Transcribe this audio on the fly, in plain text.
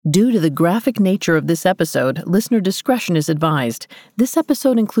Due to the graphic nature of this episode, listener discretion is advised. This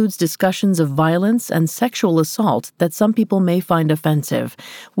episode includes discussions of violence and sexual assault that some people may find offensive.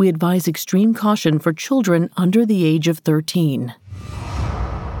 We advise extreme caution for children under the age of 13.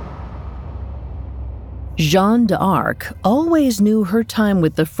 Joan d'Arc always knew her time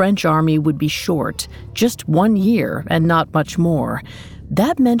with the French army would be short, just 1 year and not much more.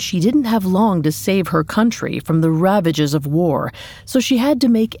 That meant she didn't have long to save her country from the ravages of war, so she had to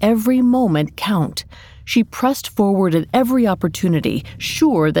make every moment count. She pressed forward at every opportunity,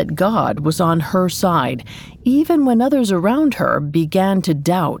 sure that God was on her side, even when others around her began to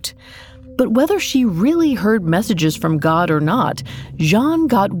doubt. But whether she really heard messages from God or not, Joan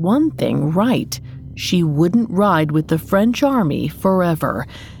got one thing right. She wouldn't ride with the French army forever,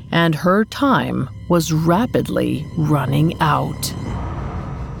 and her time was rapidly running out.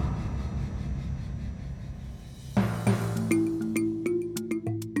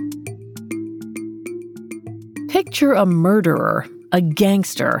 Picture a murderer, a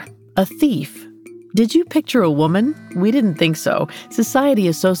gangster, a thief. Did you picture a woman? We didn't think so. Society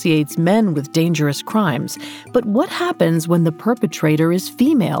associates men with dangerous crimes. But what happens when the perpetrator is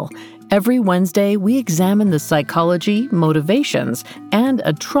female? Every Wednesday, we examine the psychology, motivations, and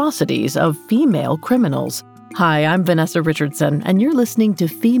atrocities of female criminals. Hi, I'm Vanessa Richardson, and you're listening to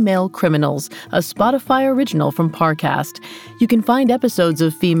Female Criminals, a Spotify original from Parcast. You can find episodes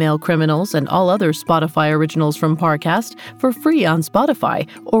of Female Criminals and all other Spotify originals from Parcast for free on Spotify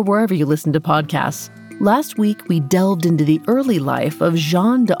or wherever you listen to podcasts. Last week, we delved into the early life of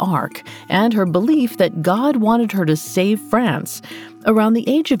Joan d'Arc and her belief that God wanted her to save France. Around the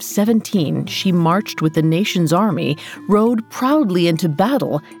age of 17, she marched with the nation's army, rode proudly into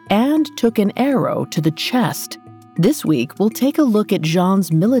battle, and took an arrow to the chest. This week, we'll take a look at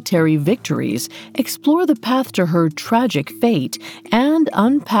Joan's military victories, explore the path to her tragic fate, and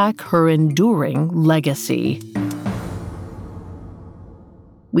unpack her enduring legacy.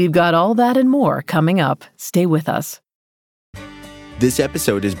 We've got all that and more coming up. Stay with us. This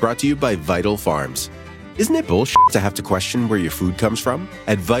episode is brought to you by Vital Farms. Isn't it bullshit to have to question where your food comes from?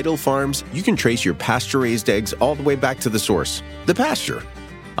 At Vital Farms, you can trace your pasture-raised eggs all the way back to the source, the pasture.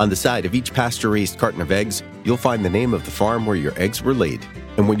 On the side of each pasture-raised carton of eggs, you'll find the name of the farm where your eggs were laid.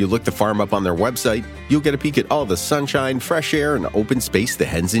 And when you look the farm up on their website, you'll get a peek at all the sunshine, fresh air, and open space the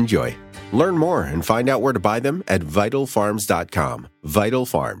hens enjoy. Learn more and find out where to buy them at vitalfarms.com. Vital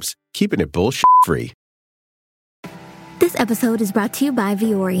Farms, keeping it bullshit-free. This episode is brought to you by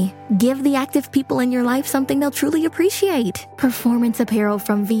Vuori. Give the active people in your life something they'll truly appreciate. Performance apparel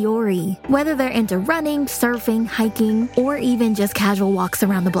from Vuori. Whether they're into running, surfing, hiking, or even just casual walks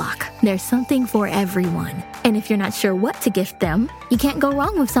around the block, there's something for everyone. And if you're not sure what to gift them, you can't go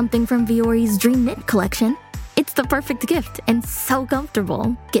wrong with something from Vuori's Dream Knit collection. It's the perfect gift and so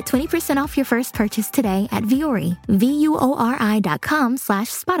comfortable. Get 20% off your first purchase today at Vuori,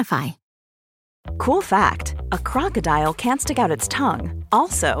 VUORI.com/Spotify. Cool fact, a crocodile can't stick out its tongue.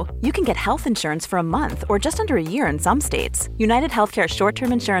 Also, you can get health insurance for a month or just under a year in some states. United Healthcare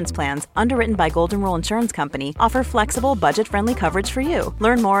short-term insurance plans, underwritten by Golden Rule Insurance Company, offer flexible, budget-friendly coverage for you.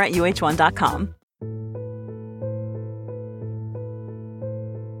 Learn more at UH1.com.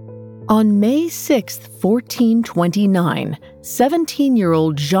 On May 6, 1429,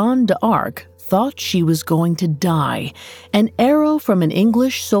 17-year-old Joan d'Arc thought she was going to die. An arrow from an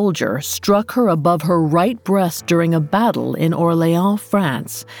English soldier struck her above her right breast during a battle in Orléans,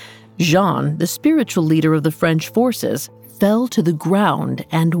 France. Joan, the spiritual leader of the French forces, fell to the ground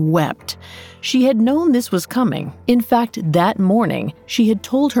and wept. She had known this was coming. In fact, that morning, she had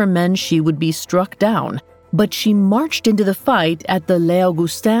told her men she would be struck down. But she marched into the fight at the Les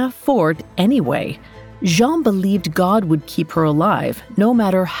Augustins fort anyway. Joan believed God would keep her alive, no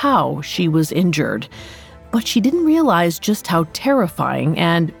matter how she was injured. But she didn't realize just how terrifying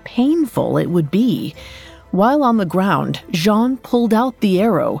and painful it would be. While on the ground, Joan pulled out the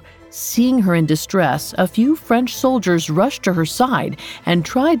arrow. Seeing her in distress, a few French soldiers rushed to her side and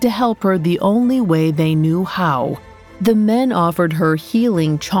tried to help her the only way they knew how. The men offered her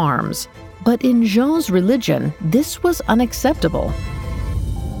healing charms. But in Joan's religion, this was unacceptable.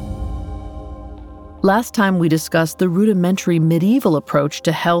 Last time we discussed the rudimentary medieval approach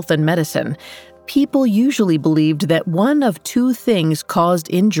to health and medicine. People usually believed that one of two things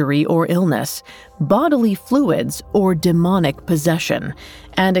caused injury or illness: bodily fluids or demonic possession.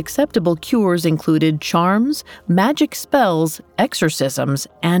 And acceptable cures included charms, magic spells, exorcisms,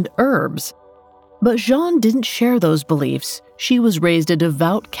 and herbs. But Joan didn't share those beliefs. She was raised a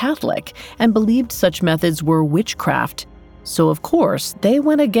devout Catholic and believed such methods were witchcraft. So of course, they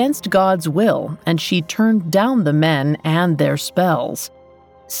went against God's will, and she turned down the men and their spells.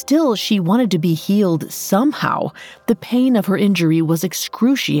 Still, she wanted to be healed somehow. The pain of her injury was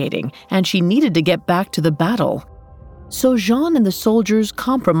excruciating, and she needed to get back to the battle. So Joan and the soldiers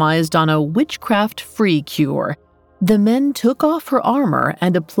compromised on a witchcraft-free cure. The men took off her armor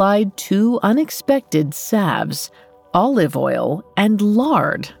and applied 2 unexpected salves: olive oil and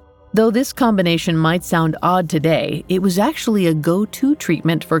lard. Though this combination might sound odd today, it was actually a go-to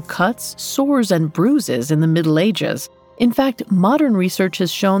treatment for cuts, sores, and bruises in the Middle Ages. In fact, modern research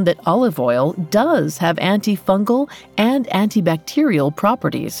has shown that olive oil does have antifungal and antibacterial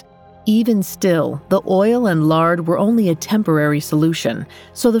properties. Even still, the oil and lard were only a temporary solution,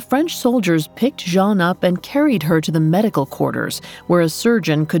 so the French soldiers picked Joan up and carried her to the medical quarters, where a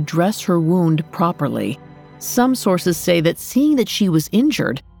surgeon could dress her wound properly. Some sources say that seeing that she was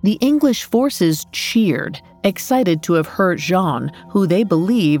injured, the English forces cheered, excited to have hurt Joan, who they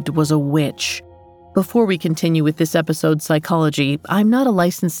believed was a witch. Before we continue with this episode's psychology, I'm not a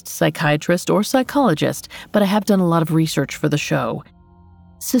licensed psychiatrist or psychologist, but I have done a lot of research for the show.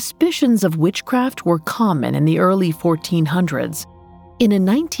 Suspicions of witchcraft were common in the early 1400s. In a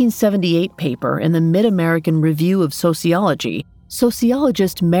 1978 paper in the Mid-American Review of Sociology,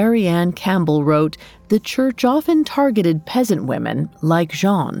 sociologist Mary Ann Campbell wrote, "The church often targeted peasant women, like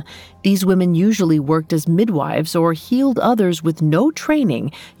Joan. These women usually worked as midwives or healed others with no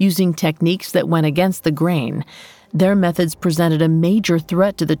training, using techniques that went against the grain. Their methods presented a major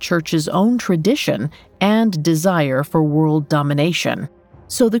threat to the church's own tradition and desire for world domination.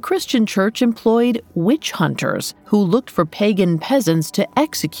 So the Christian church employed witch hunters who looked for pagan peasants to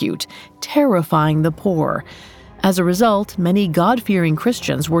execute, terrifying the poor. As a result, many God-fearing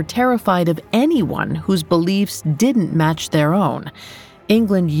Christians were terrified of anyone whose beliefs didn't match their own.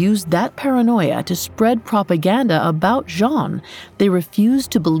 England used that paranoia to spread propaganda about Joan. They refused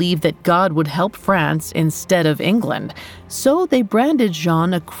to believe that God would help France instead of England, so they branded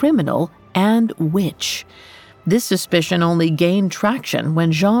Joan a criminal and witch. This suspicion only gained traction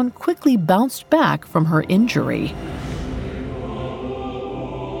when Joan quickly bounced back from her injury.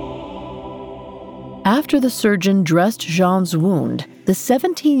 After the surgeon dressed Joan's wound, the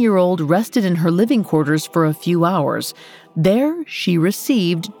 17-year-old rested in her living quarters for a few hours. There, she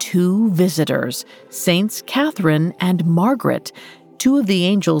received 2 visitors, Saints Catherine and Margaret, 2 of the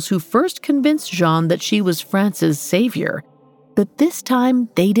angels who first convinced Joan that she was France's savior. But this time,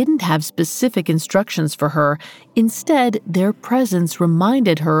 they didn't have specific instructions for her. Instead, their presence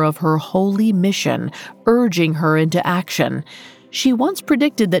reminded her of her holy mission, urging her into action. She once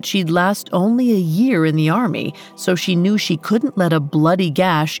predicted that she'd last only a year in the army, so she knew she couldn't let a bloody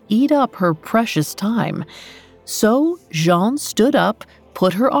gash eat up her precious time. So Joan stood up,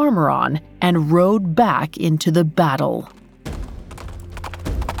 put her armor on, and rode back into the battle.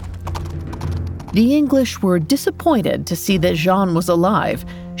 The English were disappointed to see that Joan was alive.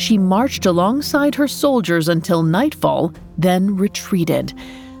 She marched alongside her soldiers until nightfall, then retreated.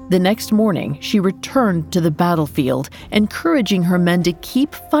 The next morning, she returned to the battlefield, encouraging her men to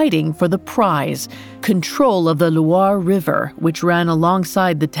keep fighting for the prize, control of the Loire River, which ran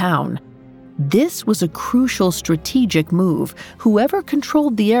alongside the town. This was a crucial strategic move. Whoever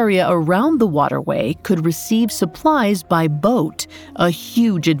controlled the area around the waterway could receive supplies by boat, a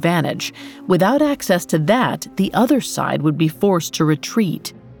huge advantage. Without access to that, the other side would be forced to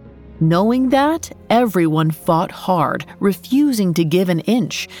retreat. Knowing that, everyone fought hard, refusing to give an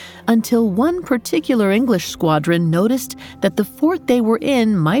inch, until one particular English squadron noticed that the fort they were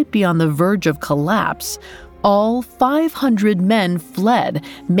in might be on the verge of collapse. All 500 men fled,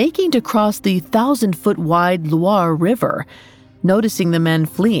 making to cross the 1,000-foot-wide Loire River. Noticing the men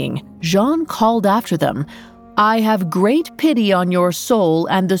fleeing, Joan called after them, "I have great pity on your soul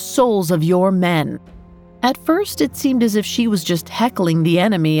and the souls of your men." At first, it seemed as if she was just heckling the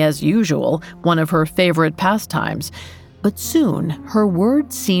enemy as usual, one of her favorite pastimes. But soon, her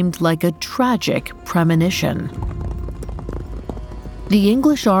words seemed like a tragic premonition. The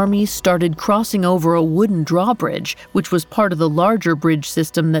English army started crossing over a wooden drawbridge, which was part of the larger bridge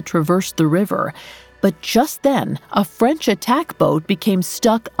system that traversed the river. But just then, a French attack boat became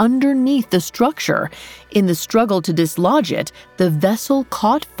stuck underneath the structure. In the struggle to dislodge it, the vessel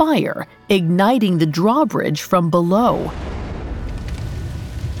caught fire, igniting the drawbridge from below.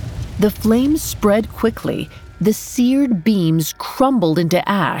 The flames spread quickly. The seared beams crumbled into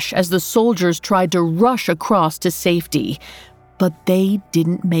ash as the soldiers tried to rush across to safety. But they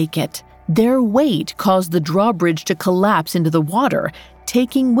didn't make it. Their weight caused the drawbridge to collapse into the water,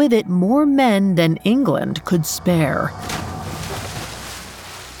 taking with it more men than England could spare.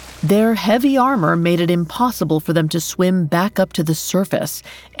 Their heavy armor made it impossible for them to swim back up to the surface,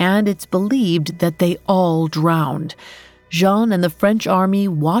 and it's believed that they all drowned. Joan and the French army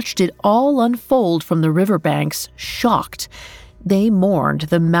watched it all unfold from the riverbanks, shocked. They mourned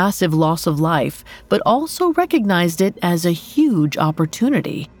the massive loss of life, but also recognized it as a huge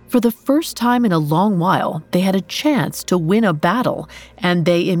opportunity. For the first time in a long while, they had a chance to win a battle, and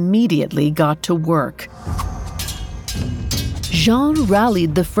they immediately got to work. Joan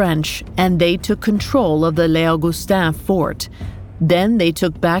rallied the French, and they took control of the Les Augustins fort. Then they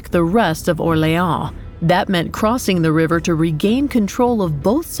took back the rest of Orléans. That meant crossing the river to regain control of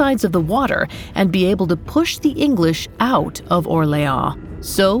both sides of the water and be able to push the English out of Orléans.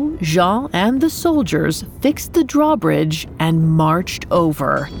 So Jean and the soldiers fixed the drawbridge and marched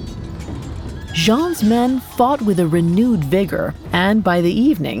over. Jean's men fought with a renewed vigor, and by the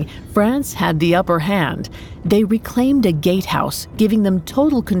evening, France had the upper hand. They reclaimed a gatehouse, giving them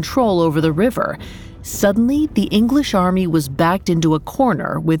total control over the river. Suddenly, the English army was backed into a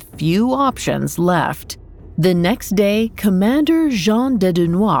corner with few options left. The next day, Commander Jean de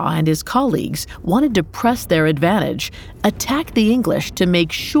Dunois and his colleagues wanted to press their advantage, attack the English to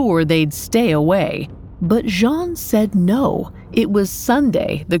make sure they'd stay away. But Jean said no. It was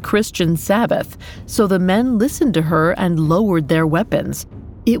Sunday, the Christian Sabbath, so the men listened to her and lowered their weapons.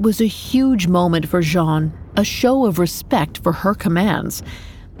 It was a huge moment for Jean, a show of respect for her commands.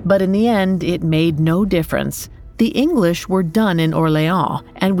 But in the end, it made no difference. The English were done in Orléans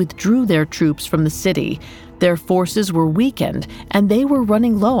and withdrew their troops from the city. Their forces were weakened, and they were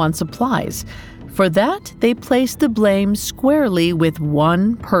running low on supplies. For that, they placed the blame squarely with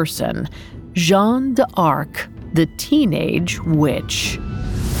one person, Jeanne d'Arc, the teenage witch.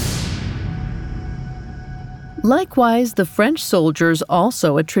 Likewise, the French soldiers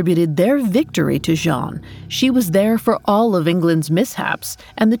also attributed their victory to Jeanne. She was there for all of England's mishaps,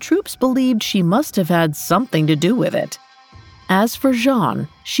 and the troops believed she must have had something to do with it. As for Jeanne,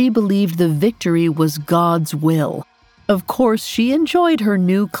 she believed the victory was God's will. Of course, she enjoyed her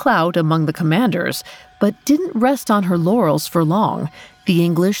new clout among the commanders, but didn't rest on her laurels for long. The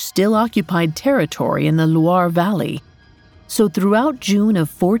English still occupied territory in the Loire Valley. So throughout June of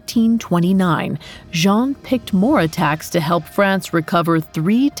 1429, Jean picked more attacks to help France recover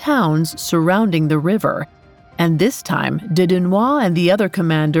 3 towns surrounding the river. And this time, de Dunois and the other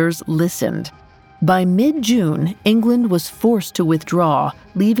commanders listened. By mid-June, England was forced to withdraw,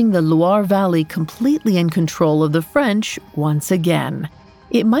 leaving the Loire Valley completely in control of the French once again.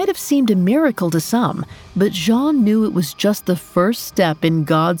 It might have seemed a miracle to some, but Jean knew it was just the first step in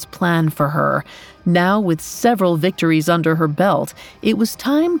God's plan for her. Now, with several victories under her belt, it was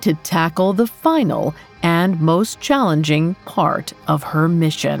time to tackle the final and most challenging part of her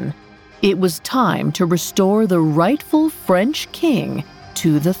mission. It was time to restore the rightful French king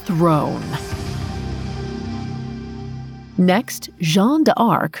to the throne. Next, Jeanne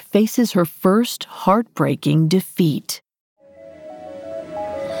d'Arc faces her first heartbreaking defeat.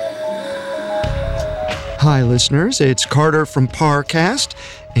 Hi, listeners. It's Carter from Parcast,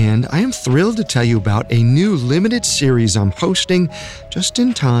 and I am thrilled to tell you about a new limited series I'm hosting just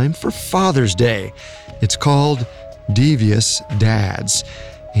in time for Father's Day. It's called Devious Dads,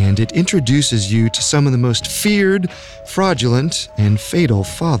 and it introduces you to some of the most feared, fraudulent, and fatal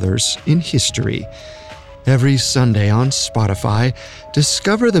fathers in history. Every Sunday on Spotify,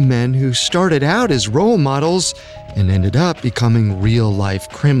 discover the men who started out as role models and ended up becoming real-life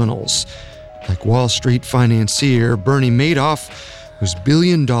criminals, like Wall Street financier Bernie Madoff, whose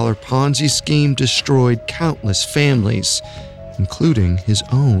billion-dollar Ponzi scheme destroyed countless families, including his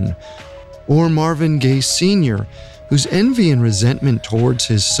own. Or Marvin Gaye Sr., whose envy and resentment towards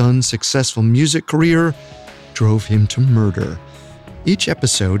his son's successful music career drove him to murder. Each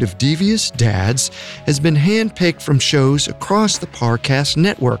episode of Devious Dads has been handpicked from shows across the Parcast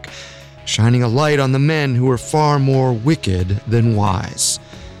network, shining a light on the men who are far more wicked than wise.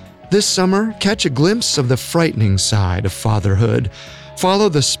 This summer, catch a glimpse of the frightening side of fatherhood. Follow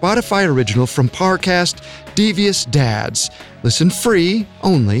the Spotify original from Parcast, Devious Dads. Listen free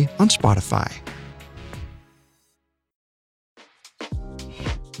only on Spotify.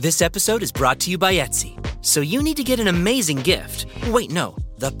 This episode is brought to you by Etsy. So you need to get an amazing gift. Wait, no,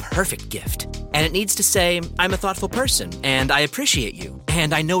 the perfect gift. And it needs to say, I'm a thoughtful person, and I appreciate you,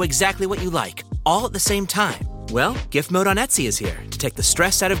 and I know exactly what you like, all at the same time. Well, Gift Mode on Etsy is here to take the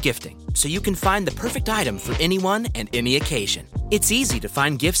stress out of gifting, so you can find the perfect item for anyone and any occasion. It's easy to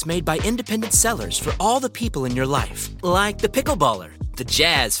find gifts made by independent sellers for all the people in your life, like the pickleballer, the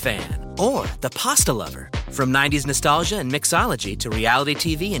jazz fan, or the pasta lover. From 90s nostalgia and mixology to reality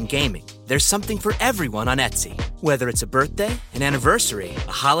TV and gaming, there's something for everyone on Etsy. Whether it's a birthday, an anniversary,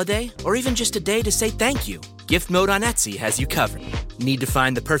 a holiday, or even just a day to say thank you, Gift Mode on Etsy has you covered. Need to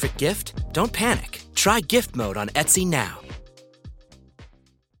find the perfect gift? Don't panic. Try Gift Mode on Etsy now.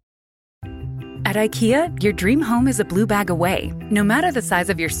 At IKEA, your dream home is a blue bag away. No matter the size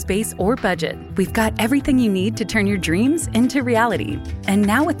of your space or budget, we've got everything you need to turn your dreams into reality. And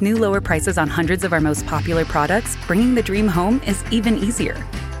now with new lower prices on hundreds of our most popular products, bringing the dream home is even easier.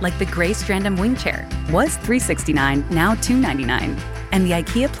 Like the gray Strandom wing chair was $369, now $299. And the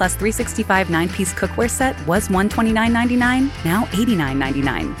IKEA Plus 365 9-piece cookware set was $129.99, now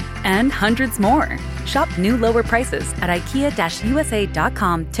 $89.99. And hundreds more. Shop new lower prices at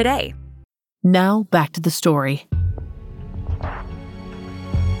IKEA-USA.com today. Now back to the story.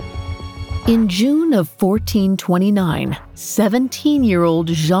 In June of 1429, 17-year-old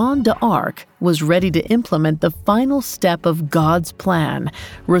Jean d'Arc was ready to implement the final step of God's plan,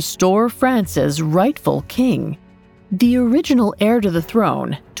 restore France's rightful king. The original heir to the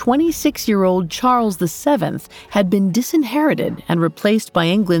throne, 26-year-old Charles VII, had been disinherited and replaced by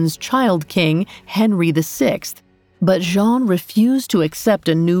England's child king, Henry VI. But Jean refused to accept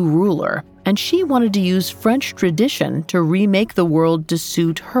a new ruler, and she wanted to use French tradition to remake the world to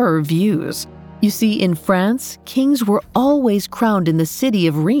suit her views. You see, in France, kings were always crowned in the city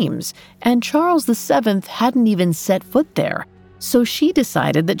of Reims, and Charles VII hadn't even set foot there. So she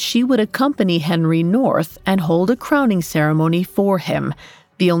decided that she would accompany Henry north and hold a crowning ceremony for him.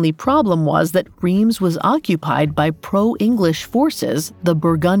 The only problem was that Reims was occupied by pro-English forces, the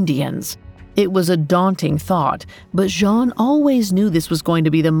Burgundians. It was a daunting thought, but Jean always knew this was going to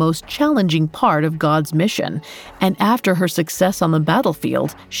be the most challenging part of God's mission, and after her success on the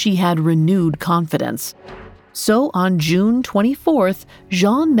battlefield, she had renewed confidence. So on June 24th,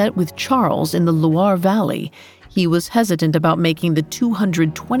 Jean met with Charles in the Loire Valley. He was hesitant about making the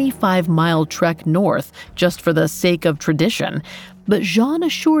 225-mile trek north just for the sake of tradition, but Jean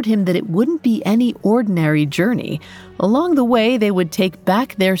assured him that it wouldn't be any ordinary journey. Along the way, they would take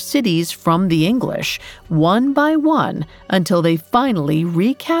back their cities from the English, one by one, until they finally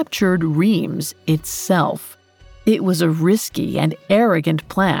recaptured Reims itself. It was a risky and arrogant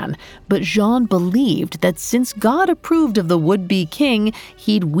plan, but Jean believed that since God approved of the would-be king,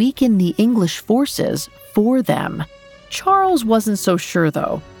 he'd weaken the English forces for them. Charles wasn't so sure,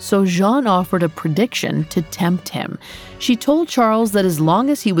 though, so Jean offered a prediction to tempt him. She told Charles that as long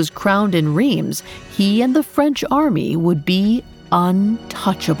as he was crowned in Reims, he and the French army would be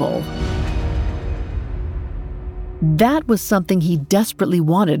untouchable. That was something he desperately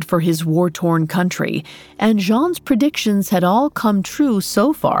wanted for his war-torn country, and Jean's predictions had all come true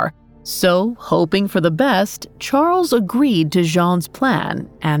so far. So, hoping for the best, Charles agreed to Jean's plan,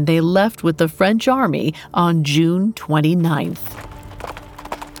 and they left with the French army on June 29th.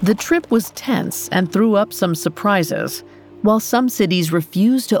 The trip was tense and threw up some surprises. While some cities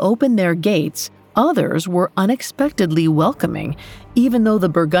refused to open their gates, others were unexpectedly welcoming. Even though the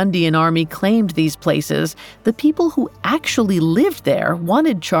Burgundian army claimed these places, the people who actually lived there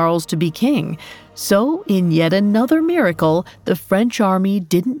wanted Charles to be king. So, in yet another miracle, the French army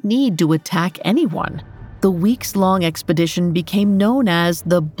didn't need to attack anyone. The weeks-long expedition became known as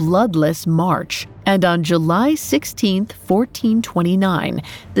the Bloodless March, and on July 16, 1429,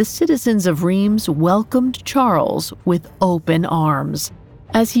 the citizens of Reims welcomed Charles with open arms.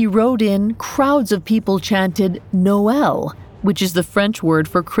 As he rode in, crowds of people chanted Noël, which is the French word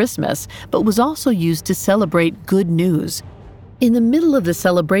for Christmas, but was also used to celebrate good news. In the middle of the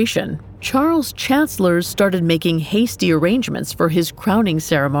celebration, Charles' chancellors started making hasty arrangements for his crowning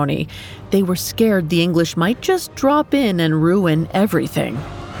ceremony. They were scared the English might just drop in and ruin everything.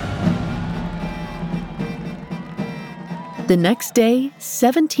 The next day,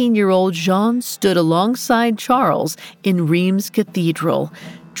 17-year-old Jean stood alongside Charles in Reims Cathedral.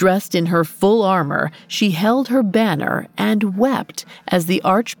 Dressed in her full armor, she held her banner and wept as the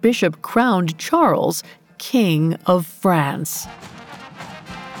Archbishop crowned Charles King of France.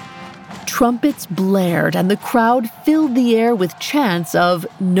 Trumpets blared and the crowd filled the air with chants of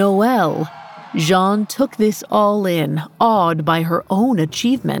Noël. Jean took this all in, awed by her own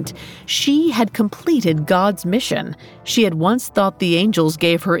achievement. She had completed God's mission. She had once thought the angels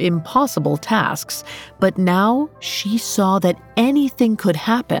gave her impossible tasks, but now she saw that anything could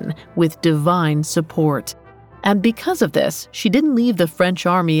happen with divine support. And because of this, she didn't leave the French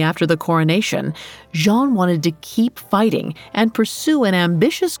army after the coronation. Jean wanted to keep fighting and pursue an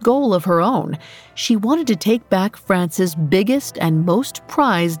ambitious goal of her own. She wanted to take back France's biggest and most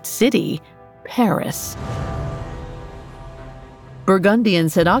prized city, Paris.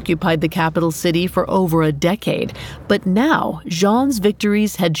 Burgundians had occupied the capital city for over a decade, but now Jean's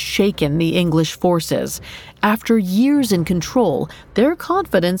victories had shaken the English forces. After years in control, their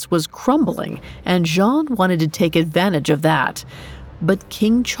confidence was crumbling, and Jean wanted to take advantage of that. But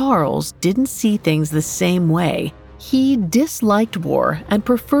King Charles didn't see things the same way. He disliked war and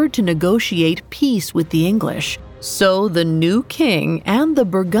preferred to negotiate peace with the English. So the new king and the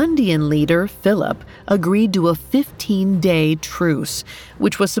Burgundian leader, Philip, agreed to a 15-day truce,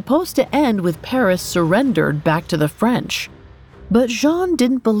 which was supposed to end with Paris surrendered back to the French. But Joan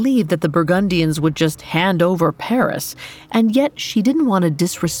didn't believe that the Burgundians would just hand over Paris, and yet she didn't want to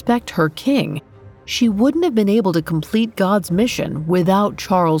disrespect her king. She wouldn't have been able to complete God's mission without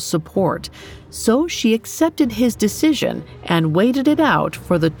Charles' support, so she accepted his decision and waited it out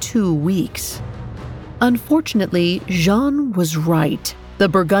for the 2 weeks. Unfortunately, Joan was right. The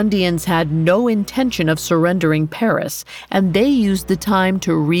Burgundians had no intention of surrendering Paris, and they used the time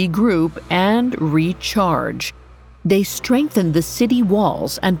to regroup and recharge. They strengthened the city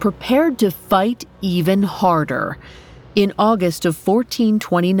walls and prepared to fight even harder. In August of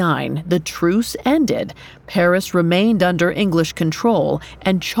 1429, the truce ended, Paris remained under English control,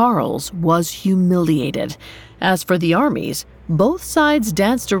 and Charles was humiliated. As for the armies, both sides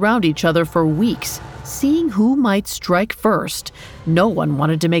danced around each other for weeks, seeing who might strike first. No one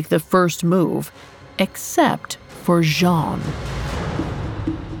wanted to make the first move, except for Joan.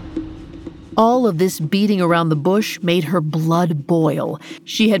 All of this beating around the bush made her blood boil.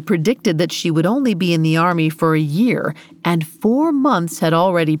 She had predicted that she would only be in the army for a year, and 4 months had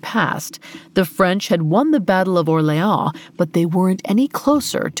already passed. The French had won the Battle of Orléans, but they weren't any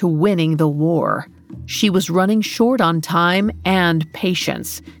closer to winning the war. She was running short on time and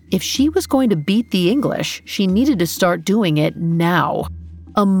patience. If she was going to beat the English, she needed to start doing it now.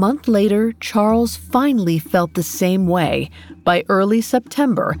 A month later, Charles finally felt the same way. By early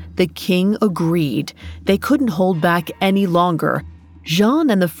September, the king agreed. They couldn't hold back any longer. Joan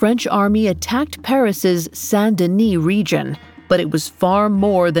and the French army attacked Paris's Saint-Denis region, but it was far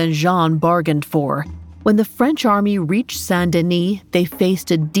more than Joan bargained for. When the French army reached Saint-Denis, they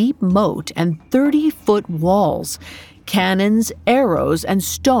faced a deep moat and 30-foot walls. Cannons, arrows, and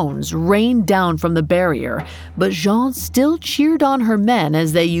stones rained down from the barrier, but Joan still cheered on her men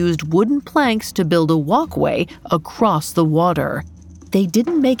as they used wooden planks to build a walkway across the water. They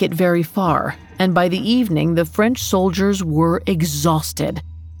didn't make it very far, and by the evening the French soldiers were exhausted.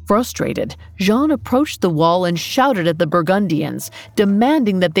 Frustrated, Joan approached the wall and shouted at the Burgundians,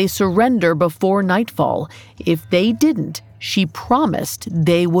 demanding that they surrender before nightfall. If they didn't, she promised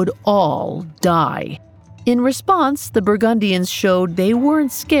they would all die. In response, the Burgundians showed they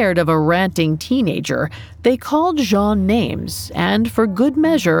weren't scared of a ranting teenager. They called Joan names, and for good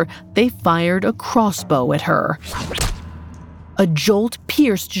measure, they fired a crossbow at her. A jolt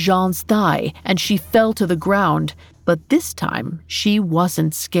pierced Joan's thigh, and she fell to the ground. But this time, she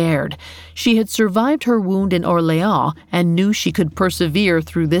wasn't scared. She had survived her wound in Orléans and knew she could persevere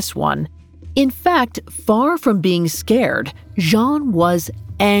through this one. In fact, far from being scared, Joan was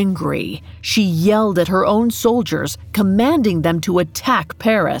angry. She yelled at her own soldiers, commanding them to attack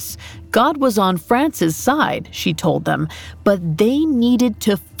Paris. God was on France's side, she told them, but they needed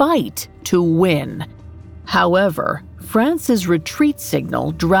to fight to win. However, France's retreat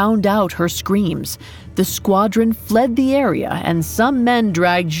signal drowned out her screams. The squadron fled the area, and some men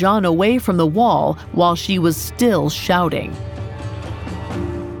dragged Joan away from the wall while she was still shouting.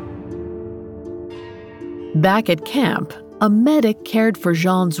 Back at camp, a medic cared for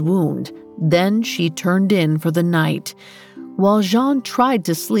Joan's wound. Then she turned in for the night. While Joan tried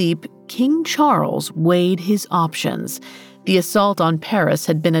to sleep, King Charles weighed his options. The assault on Paris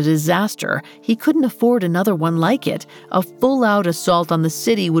had been a disaster. He couldn't afford another one like it. A full-out assault on the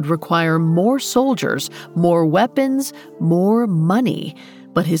city would require more soldiers, more weapons, more money.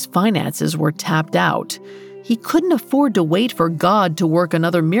 But his finances were tapped out. He couldn't afford to wait for God to work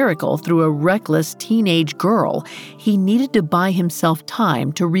another miracle through a reckless teenage girl. He needed to buy himself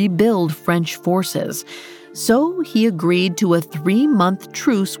time to rebuild French forces. So he agreed to a 3-month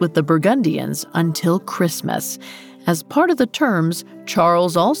truce with the Burgundians until Christmas. As part of the terms,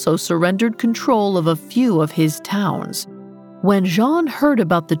 Charles also surrendered control of a few of his towns. When Joan heard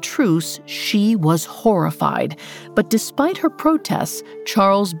about the truce, she was horrified. But despite her protests,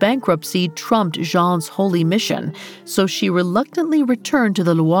 Charles' bankruptcy trumped Joan's holy mission, so she reluctantly returned to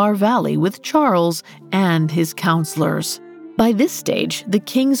the Loire Valley with Charles and his counselors. By this stage, the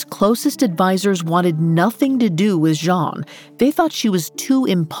king's closest advisors wanted nothing to do with Joan. They thought she was too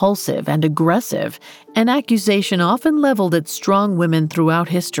impulsive and aggressive, an accusation often leveled at strong women throughout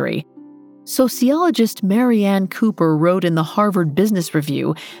history. Sociologist Mary Ann Cooper wrote in the Harvard Business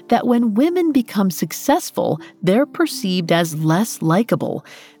Review that when women become successful, they're perceived as less likable.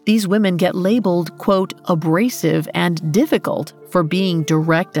 These women get labeled, quote, abrasive and difficult for being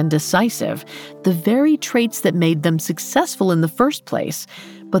direct and decisive, the very traits that made them successful in the first place.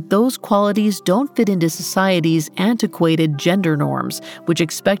 but those qualities don't fit into society's antiquated gender norms, which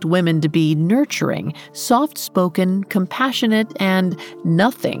expect women to be nurturing, soft-spoken, compassionate, and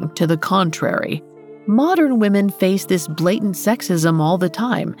nothing to the contrary. Modern women face this blatant sexism all the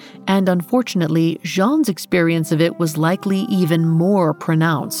time, and unfortunately, Joan's experience of it was likely even more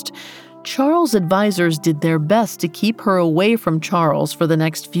pronounced. Charles' advisors did their best to keep her away from Charles for the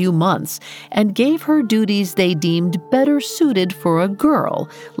next few months and gave her duties they deemed better suited for a girl,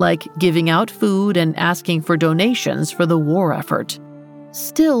 like giving out food and asking for donations for the war effort.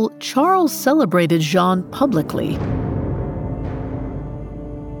 Still, Charles celebrated Joan publicly.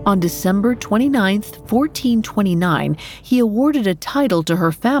 On December 29, 1429, he awarded a title to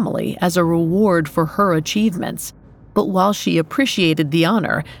her family as a reward for her achievements. But while she appreciated the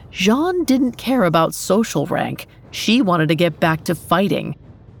honor, Joan didn't care about social rank. She wanted to get back to fighting.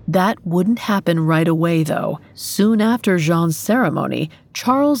 That wouldn't happen right away, though. Soon after Joan's ceremony,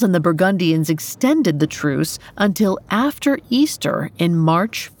 Charles and the Burgundians extended the truce until after Easter in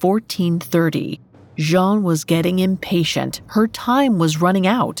March 1430. Joan was getting impatient. Her time was running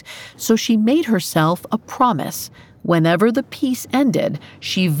out, so she made herself a promise. Whenever the peace ended,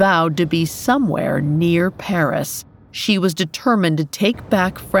 she vowed to be somewhere near Paris. She was determined to take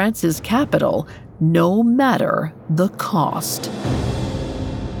back France's capital, no matter the cost.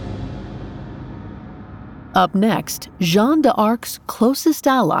 Up next, Jeanne d'Arc's closest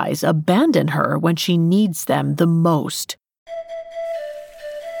allies abandon her when she needs them the most.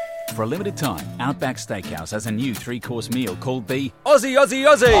 For a limited time, Outback Steakhouse has a new 3-course meal called the Aussie Aussie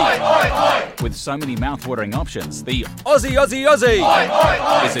Aussie! Oi, oi, oi. With so many mouth-watering options, the Aussie Aussie Aussie oi,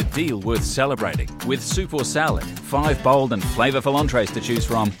 oi, oi. Is a deal worth celebrating. With soup or salad, 5 bold and flavourful entrees to choose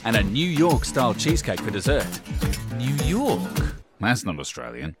from, and a New York-style cheesecake for dessert. New York? That's not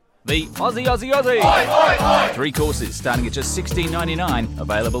Australian. The Aussie Aussie Aussie! Oi, oi, oi. 3 courses starting at just $16.99,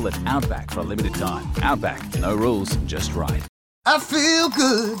 available at Outback for a limited time. Outback, no rules, just right. I feel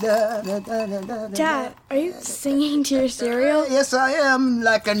good. Dad, are you singing to your cereal? Yes, I am,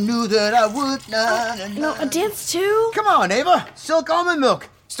 like I knew that I would. No, a dance too? Come on, Ava. Silk almond milk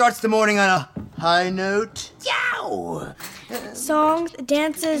starts the morning on a high note. Yow! Songs,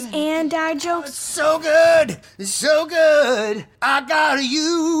 dances, and dad jokes. So good. So good. I got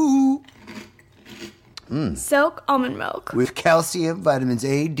you. Silk almond milk. With calcium, vitamins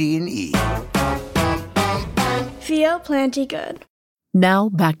A, D, and E. Feel plenty good. Now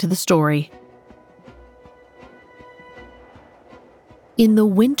back to the story. In the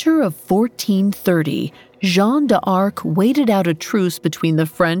winter of 1430, Jeanne d'Arc waited out a truce between the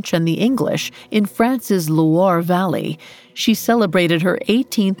French and the English in France's Loire Valley. She celebrated her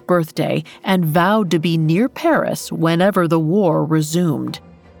 18th birthday and vowed to be near Paris whenever the war resumed.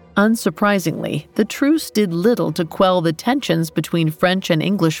 Unsurprisingly, the truce did little to quell the tensions between French and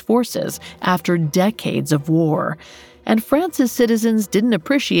English forces after decades of war. And France's citizens didn't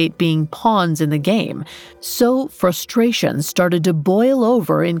appreciate being pawns in the game, so frustration started to boil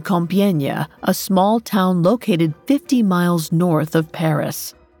over in Compiègne, a small town located 50 miles north of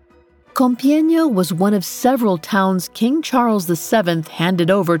Paris. Compiègne was one of several towns King Charles VII handed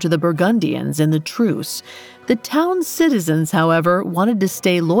over to the Burgundians in the truce. The town's citizens, however, wanted to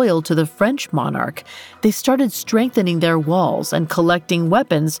stay loyal to the French monarch. They started strengthening their walls and collecting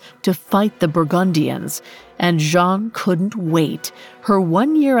weapons to fight the Burgundians. And Jeanne couldn't wait. Her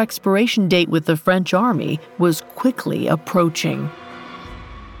 1-year expiration date with the French army was quickly approaching.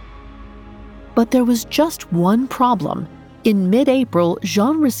 But there was just one problem. In mid-April,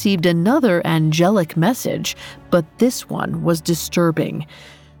 Jeanne received another angelic message, but this one was disturbing.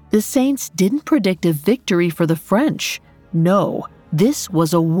 The saints didn't predict a victory for the French. No, this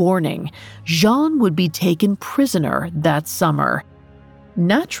was a warning. Jeanne would be taken prisoner that summer.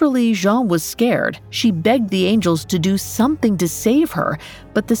 Naturally, Jeanne was scared. She begged the angels to do something to save her,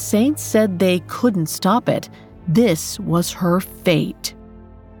 but the saints said they couldn't stop it. This was her fate.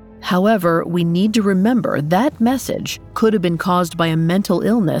 However, we need to remember that message could have been caused by a mental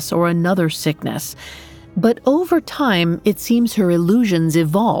illness or another sickness. But over time, it seems her illusions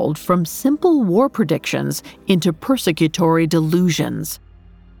evolved from simple war predictions into persecutory delusions.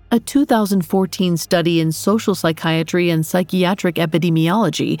 A 2014 study in social psychiatry and psychiatric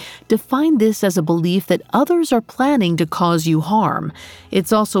epidemiology defined this as a belief that others are planning to cause you harm.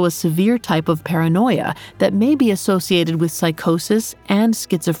 It's also a severe type of paranoia that may be associated with psychosis and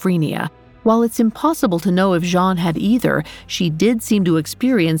schizophrenia. While it's impossible to know if Jeanne had either, she did seem to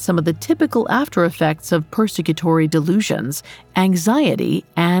experience some of the typical aftereffects of persecutory delusions, anxiety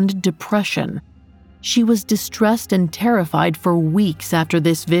and depression. She was distressed and terrified for weeks after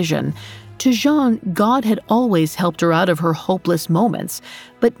this vision. To Joan, God had always helped her out of her hopeless moments,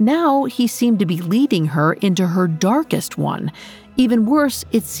 but now he seemed to be leading her into her darkest one. Even worse,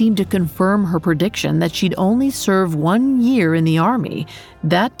 it seemed to confirm her prediction that she'd only serve 1 year in the army.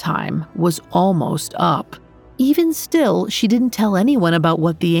 That time was almost up. Even still, she didn't tell anyone about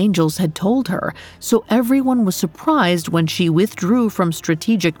what the angels had told her, so everyone was surprised when she withdrew from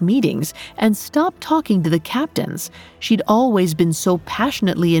strategic meetings and stopped talking to the captains. She'd always been so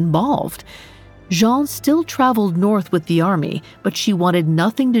passionately involved. Joan still traveled north with the army, but she wanted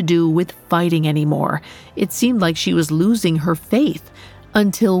nothing to do with fighting anymore. It seemed like she was losing her faith,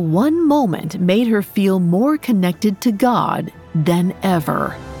 until one moment made her feel more connected to God than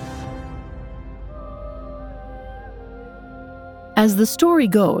ever. As the story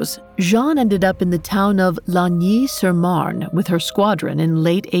goes, Joan ended up in the town of Lagny-sur-Marne with her squadron in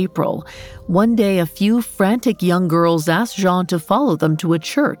late April. One day, a few frantic young girls asked Joan to follow them to a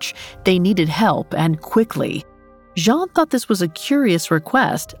church. They needed help, and quickly. Joan thought this was a curious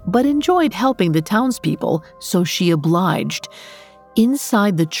request, but enjoyed helping the townspeople, so she obliged.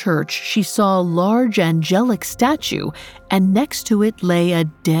 Inside the church, she saw a large angelic statue, and next to it lay a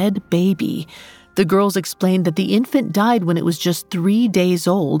dead baby. The girls explained that the infant died when it was just 3 days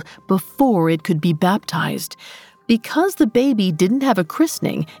old, before it could be baptized. Because the baby didn't have a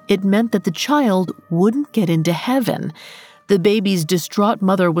christening, it meant that the child wouldn't get into heaven. The baby's distraught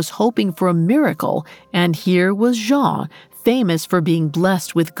mother was hoping for a miracle, and here was Joan, famous for being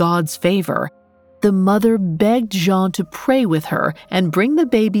blessed with God's favor. The mother begged Joan to pray with her and bring the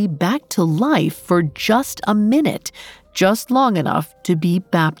baby back to life for just a minute, just long enough to be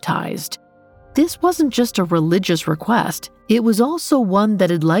baptized. This wasn't just a religious request, it was also one that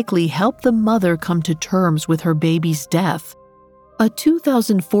had likely helped the mother come to terms with her baby's death. A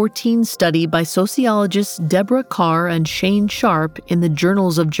 2014 study by sociologists Deborah Carr and Shane Sharp in the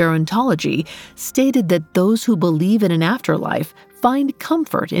Journals of Gerontology stated that those who believe in an afterlife find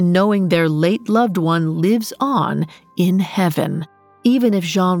comfort in knowing their late loved one lives on in heaven. Even if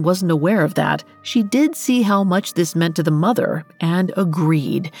Joan wasn't aware of that, she did see how much this meant to the mother and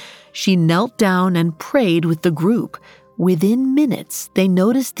agreed. She knelt down and prayed with the group. Within minutes, they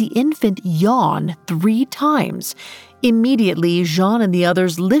noticed the infant yawn 3 times. Immediately, Joan and the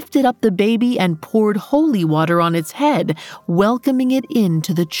others lifted up the baby and poured holy water on its head, welcoming it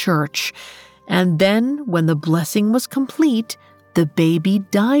into the church. And then, when the blessing was complete, the baby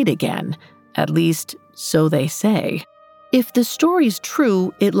died again. At least, so they say. If the story's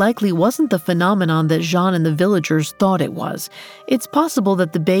true, it likely wasn't the phenomenon that Joan and the villagers thought it was. It's possible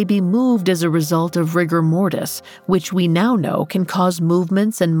that the baby moved as a result of rigor mortis, which we now know can cause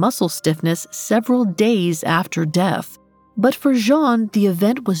movements and muscle stiffness several days after death. But for Joan, the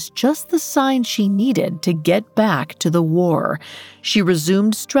event was just the sign she needed to get back to the war. She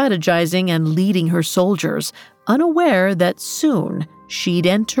resumed strategizing and leading her soldiers, unaware that soon she'd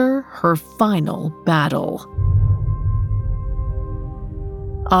enter her final battle.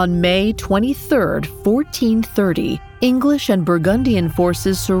 On May 23, 1430, English and Burgundian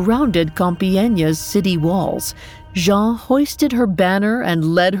forces surrounded Compiègne's city walls. Joan hoisted her banner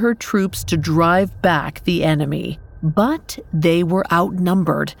and led her troops to drive back the enemy. But they were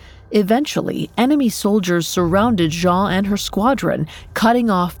outnumbered. Eventually, enemy soldiers surrounded Joan and her squadron, cutting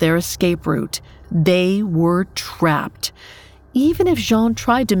off their escape route. They were trapped. Even if Joan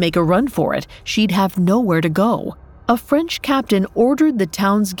tried to make a run for it, she'd have nowhere to go. A French captain ordered the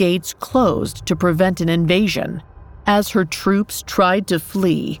town's gates closed to prevent an invasion. As her troops tried to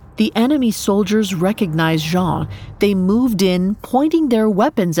flee, the enemy soldiers recognized Joan. They moved in, pointing their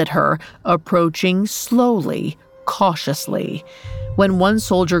weapons at her, approaching slowly, cautiously. When one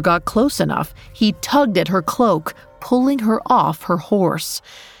soldier got close enough, he tugged at her cloak, pulling her off her horse.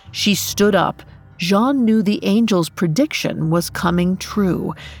 She stood up. Joan knew the angel's prediction was coming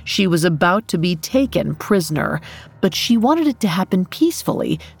true. She was about to be taken prisoner, but she wanted it to happen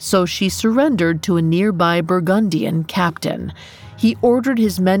peacefully, so she surrendered to a nearby Burgundian captain. He ordered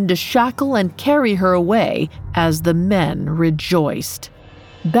his men to shackle and carry her away as the men rejoiced.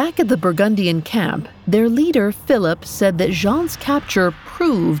 Back at the Burgundian camp, their leader, Philip, said that Joan's capture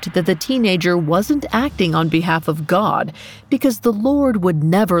proved that the teenager wasn't acting on behalf of God, because the Lord would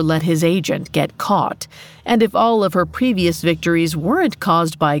never let his agent get caught. And if all of her previous victories weren't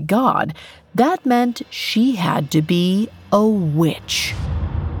caused by God, that meant she had to be a witch.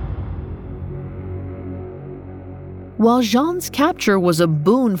 While Joan's capture was a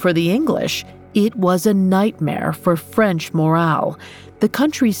boon for the English, it was a nightmare for French morale. The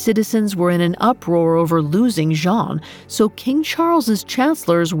country's citizens were in an uproar over losing Joan, so King Charles's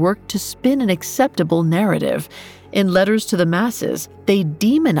chancellors worked to spin an acceptable narrative. In letters to the masses, they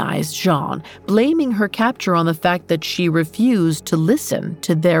demonized Joan, blaming her capture on the fact that she refused to listen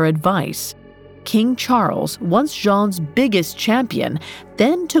to their advice. King Charles, once Jean's biggest champion,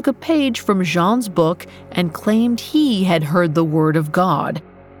 then took a page from Jean's book and claimed he had heard the word of God.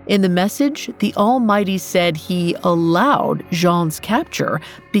 In the message, the Almighty said he allowed Jean's capture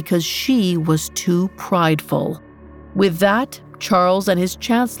because she was too prideful. With that, Charles and his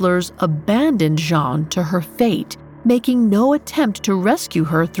chancellors abandoned Joan to her fate, making no attempt to rescue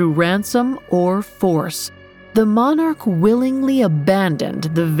her through ransom or force. The monarch willingly abandoned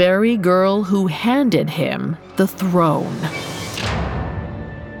the very girl who handed him the throne.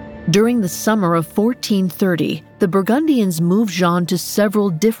 During the summer of 1430, the Burgundians moved Joan to several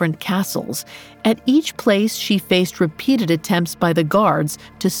different castles. At each place, she faced repeated attempts by the guards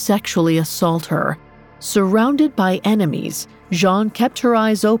to sexually assault her. Surrounded by enemies, Joan kept her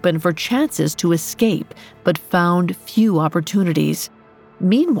eyes open for chances to escape, but found few opportunities.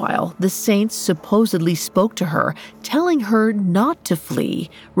 Meanwhile, the saints supposedly spoke to her, telling her not to flee,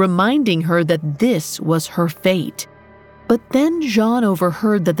 reminding her that this was her fate. But then Joan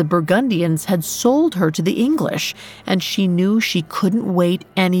overheard that the Burgundians had sold her to the English, and she knew she couldn't wait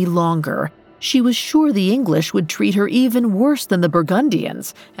any longer. She was sure the English would treat her even worse than the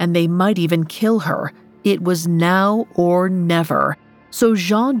Burgundians, and they might even kill her. It was now or never. So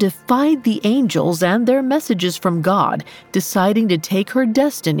Joan defied the angels and their messages from God, deciding to take her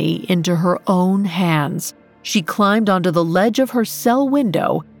destiny into her own hands. She climbed onto the ledge of her cell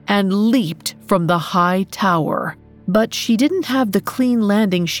window and leaped from the high tower. But she didn't have the clean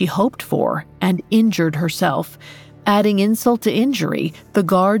landing she hoped for and injured herself. Adding insult to injury, the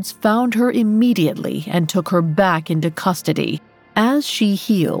guards found her immediately and took her back into custody. As she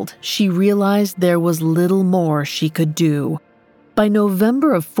healed, she realized there was little more she could do. By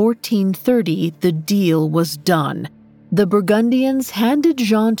November of 1430, the deal was done. The Burgundians handed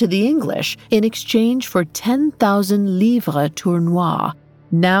Joan to the English in exchange for 10,000 livres tournois.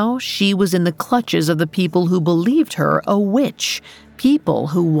 Now she was in the clutches of the people who believed her a witch, people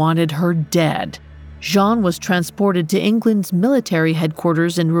who wanted her dead. Joan was transported to England's military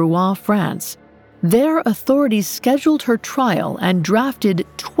headquarters in Rouen, France. There, authorities scheduled her trial and drafted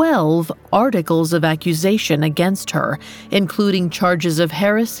 12 articles of accusation against her, including charges of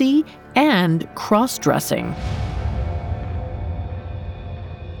heresy and cross-dressing.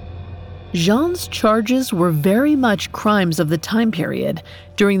 Jean's charges were very much crimes of the time period.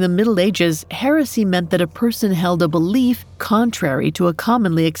 During the Middle Ages, heresy meant that a person held a belief contrary to a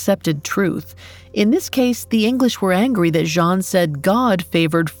commonly accepted truth. In this case, the English were angry that Joan said God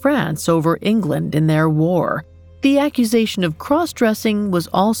favored France over England in their war. The accusation of cross-dressing was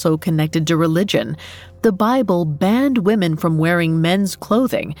also connected to religion. The Bible banned women from wearing men's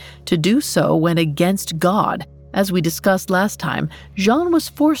clothing. To do so went against God. As we discussed last time, Joan was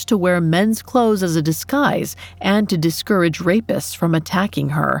forced to wear men's clothes as a disguise and to discourage rapists from attacking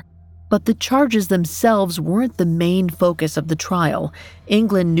her. But the charges themselves weren't the main focus of the trial.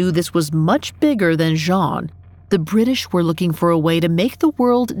 England knew this was much bigger than Joan. The British were looking for a way to make the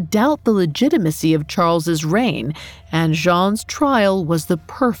world doubt the legitimacy of Charles's reign, and Joan's trial was the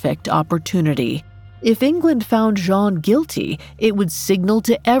perfect opportunity. If England found Joan guilty, it would signal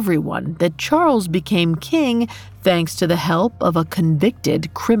to everyone that Charles became king thanks to the help of a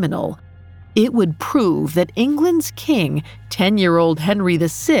convicted criminal. It would prove that England's king, 10-year-old Henry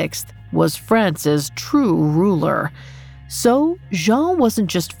VI, was France's true ruler. So, Joan wasn't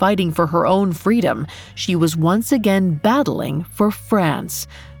just fighting for her own freedom, she was once again battling for France.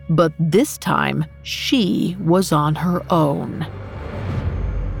 But this time, she was on her own.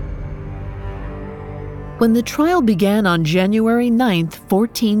 When the trial began on January 9,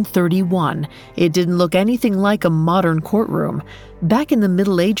 1431, it didn't look anything like a modern courtroom. Back in the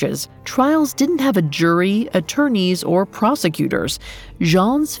Middle Ages, trials didn't have a jury, attorneys, or prosecutors.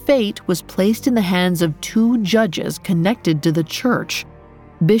 Joan's fate was placed in the hands of two judges connected to the church,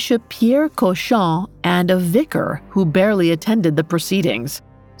 Bishop Pierre Cauchon and a vicar who barely attended the proceedings.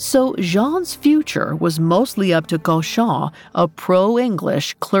 So Joan's future was mostly up to Cauchon, a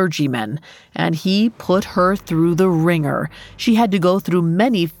pro-English clergyman, and he put her through the ringer. She had to go through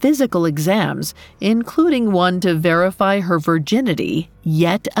many physical exams, including one to verify her virginity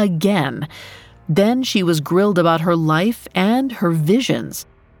yet again. Then she was grilled about her life and her visions.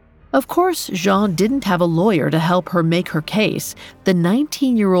 Of course, Joan didn't have a lawyer to help her make her case. The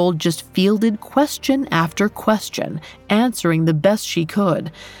 19-year-old just fielded question after question, answering the best she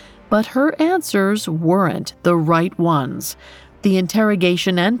could. But her answers weren't the right ones. The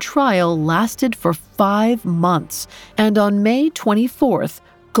interrogation and trial lasted for 5 months, and on May 24th,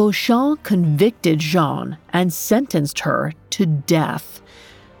 Cauchon convicted Joan and sentenced her to death.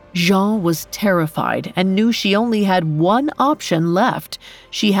 Joan was terrified and knew she only had one option left.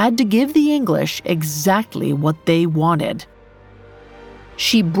 She had to give the English exactly what they wanted.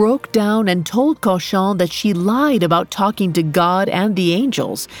 She broke down and told Cauchon that she lied about talking to God and the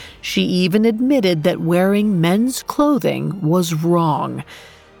angels. She even admitted that wearing men's clothing was wrong.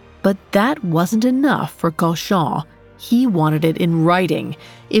 But that wasn't enough for Cauchon. He wanted it in writing.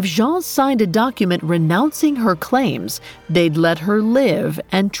 If Jean signed a document renouncing her claims, they'd let her live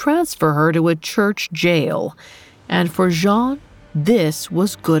and transfer her to a church jail. And for Jean, this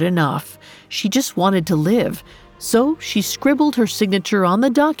was good enough. She just wanted to live. So she scribbled her signature on the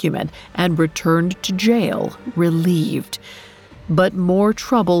document and returned to jail, relieved. But more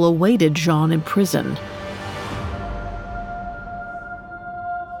trouble awaited Jean in prison.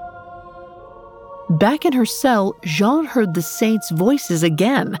 Back in her cell, Jean heard the saints' voices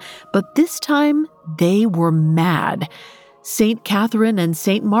again, but this time they were mad. Saint Catherine and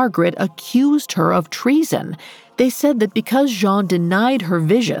Saint Margaret accused her of treason. They said that because Jean denied her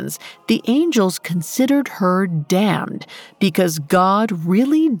visions, the angels considered her damned, because God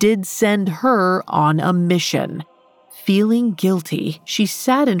really did send her on a mission. Feeling guilty, she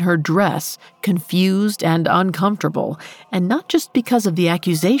sat in her dress, confused and uncomfortable, and not just because of the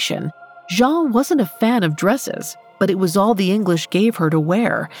accusation. Jean wasn't a fan of dresses, but it was all the English gave her to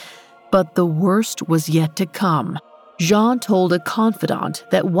wear. But the worst was yet to come. Jean told a confidant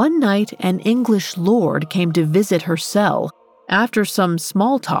that one night an English lord came to visit her cell. After some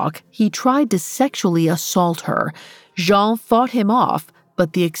small talk, he tried to sexually assault her. Jean fought him off,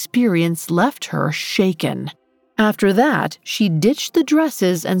 but the experience left her shaken. After that, she ditched the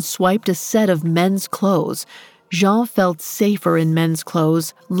dresses and swiped a set of men's clothes. Jean felt safer in men's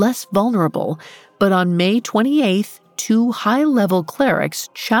clothes, less vulnerable, but on May 28th, 2 high-level clerics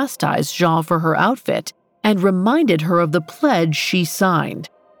chastised Jean for her outfit and reminded her of the pledge she signed.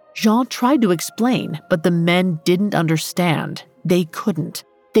 Jean tried to explain, but the men didn't understand. They couldn't.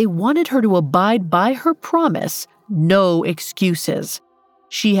 They wanted her to abide by her promise, no excuses.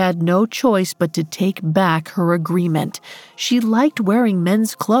 She had no choice but to take back her agreement. She liked wearing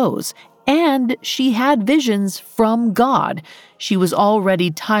men's clothes, and she had visions from God. She was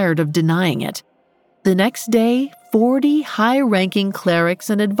already tired of denying it. The next day, 40 high-ranking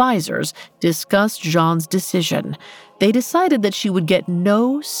clerics and advisors discussed Jean's decision. They decided that she would get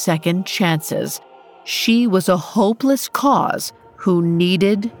no second chances. She was a hopeless cause who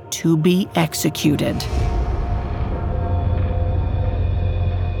needed to be executed.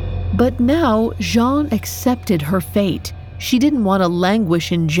 But now, Jean accepted her fate. She didn't want to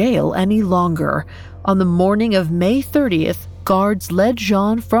languish in jail any longer. On the morning of May 30th, guards led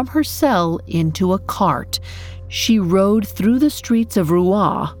Jean from her cell into a cart. She rode through the streets of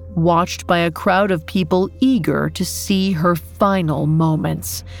Rouen, watched by a crowd of people eager to see her final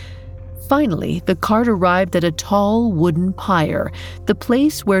moments. Finally, the cart arrived at a tall wooden pyre, the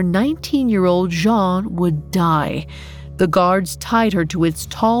place where 19-year-old Jean would die. The guards tied her to its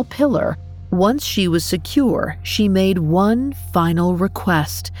tall pillar. Once she was secure, she made one final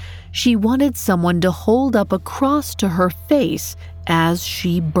request. She wanted someone to hold up a cross to her face as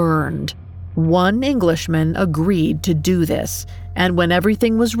she burned. One Englishman agreed to do this, and when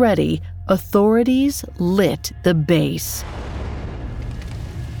everything was ready, authorities lit the base.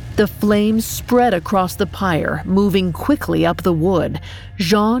 The flames spread across the pyre, moving quickly up the wood.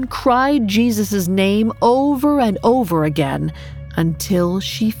 Jean cried Jesus' name over and over again until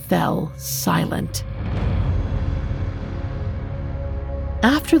she fell silent.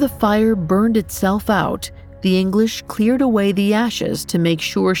 After the fire burned itself out, the English cleared away the ashes to make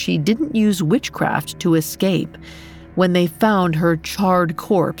sure she didn't use witchcraft to escape. When they found her charred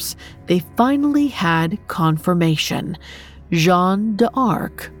corpse, they finally had confirmation. Jeanne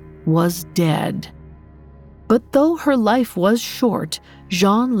d'Arc was dead. But though her life was short,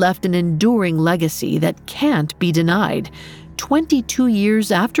 Jeanne left an enduring legacy that can't be denied. 22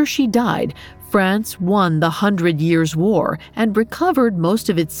 years after she died, France won the 100 Years' War and recovered most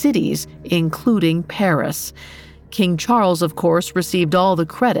of its cities, including Paris. King Charles, of course, received all the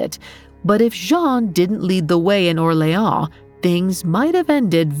credit, but if Jeanne didn't lead the way in Orléans, things might have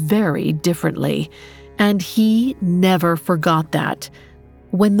ended very differently. And he never forgot that.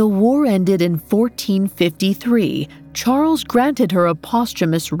 When the war ended in 1453, Charles granted her a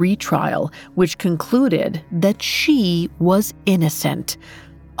posthumous retrial, which concluded that she was innocent.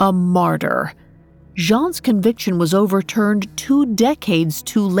 A martyr. Joan's conviction was overturned 2 decades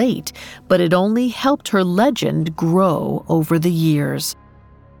too late, but it only helped her legend grow over the years.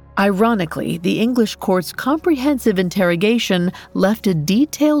 Ironically, the English court's comprehensive interrogation left a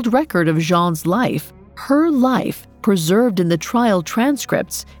detailed record of Joan's life. Her life, preserved in the trial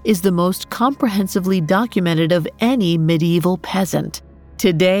transcripts, is the most comprehensively documented of any medieval peasant.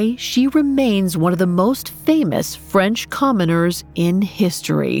 Today, she remains one of the most famous French commoners in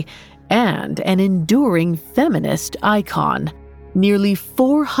history and an enduring feminist icon. Nearly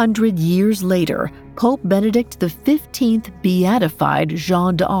 400 years later, Pope Benedict XV beatified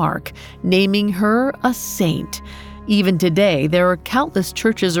Joan d'Arc, naming her a saint. Even today, there are countless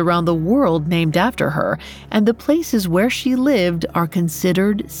churches around the world named after her, and the places where she lived are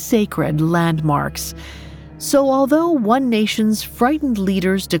considered sacred landmarks. So although one nation's frightened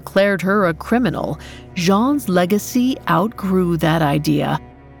leaders declared her a criminal, Joan's legacy outgrew that idea.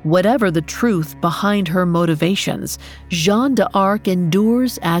 Whatever the truth behind her motivations, Joan d'Arc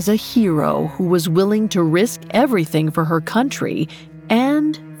endures as a hero who was willing to risk everything for her country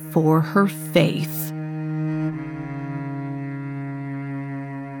and for her faith.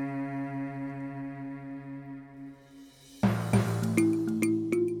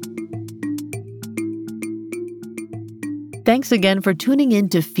 Thanks again for tuning in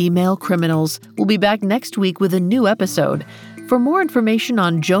to Female Criminals. We'll be back next week with a new episode. For more information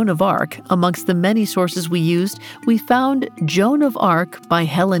on Joan of Arc, amongst the many sources we used, we found Joan of Arc by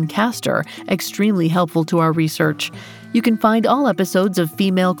Helen Castor, extremely helpful to our research. You can find all episodes of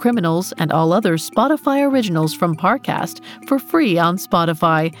Female Criminals and all other Spotify originals from Parcast for free on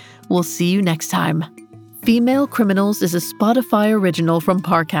Spotify. We'll see you next time. Female Criminals is a Spotify original from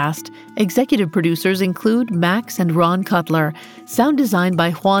Parcast. Executive producers include Max and Ron Cutler. Sound design by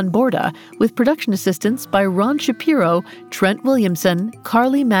Juan Borda, with production assistance by Ron Shapiro, Trent Williamson,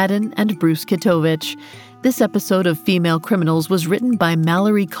 Carly Madden, and Bruce Kitovich. This episode of Female Criminals was written by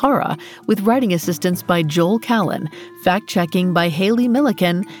Mallory Cara, with writing assistance by Joel Callan, fact-checking by Haley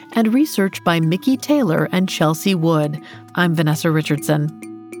Milliken, and research by Mickey Taylor and Chelsea Wood. I'm Vanessa Richardson.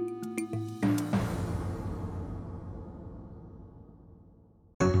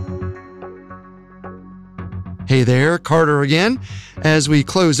 Hey there, Carter again. As we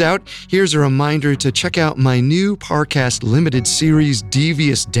close out, here's a reminder to check out my new Parcast limited series,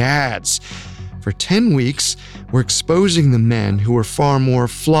 Devious Dads. For 10 weeks, we're exposing the men who are far more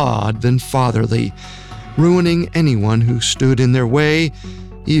flawed than fatherly, ruining anyone who stood in their way,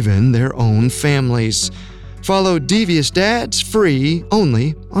 even their own families. Follow Devious Dads free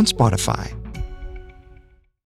only on Spotify.